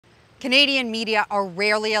Canadian media are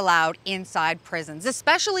rarely allowed inside prisons,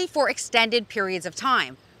 especially for extended periods of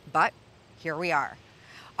time. But here we are.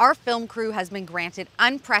 Our film crew has been granted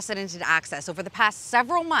unprecedented access over the past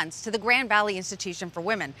several months to the Grand Valley Institution for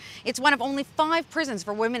Women. It's one of only 5 prisons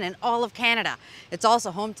for women in all of Canada. It's also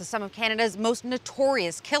home to some of Canada's most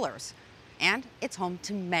notorious killers. And it's home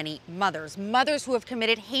to many mothers who have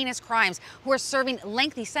committed heinous crimes, who are serving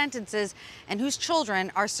lengthy sentences, and whose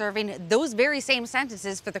children are serving those very same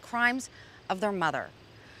sentences for the crimes of their mother.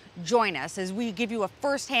 Join us as we give you a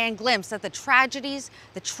first-hand glimpse at the tragedies,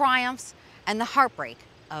 the triumphs, and the heartbreak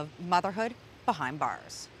of motherhood behind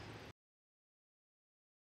bars.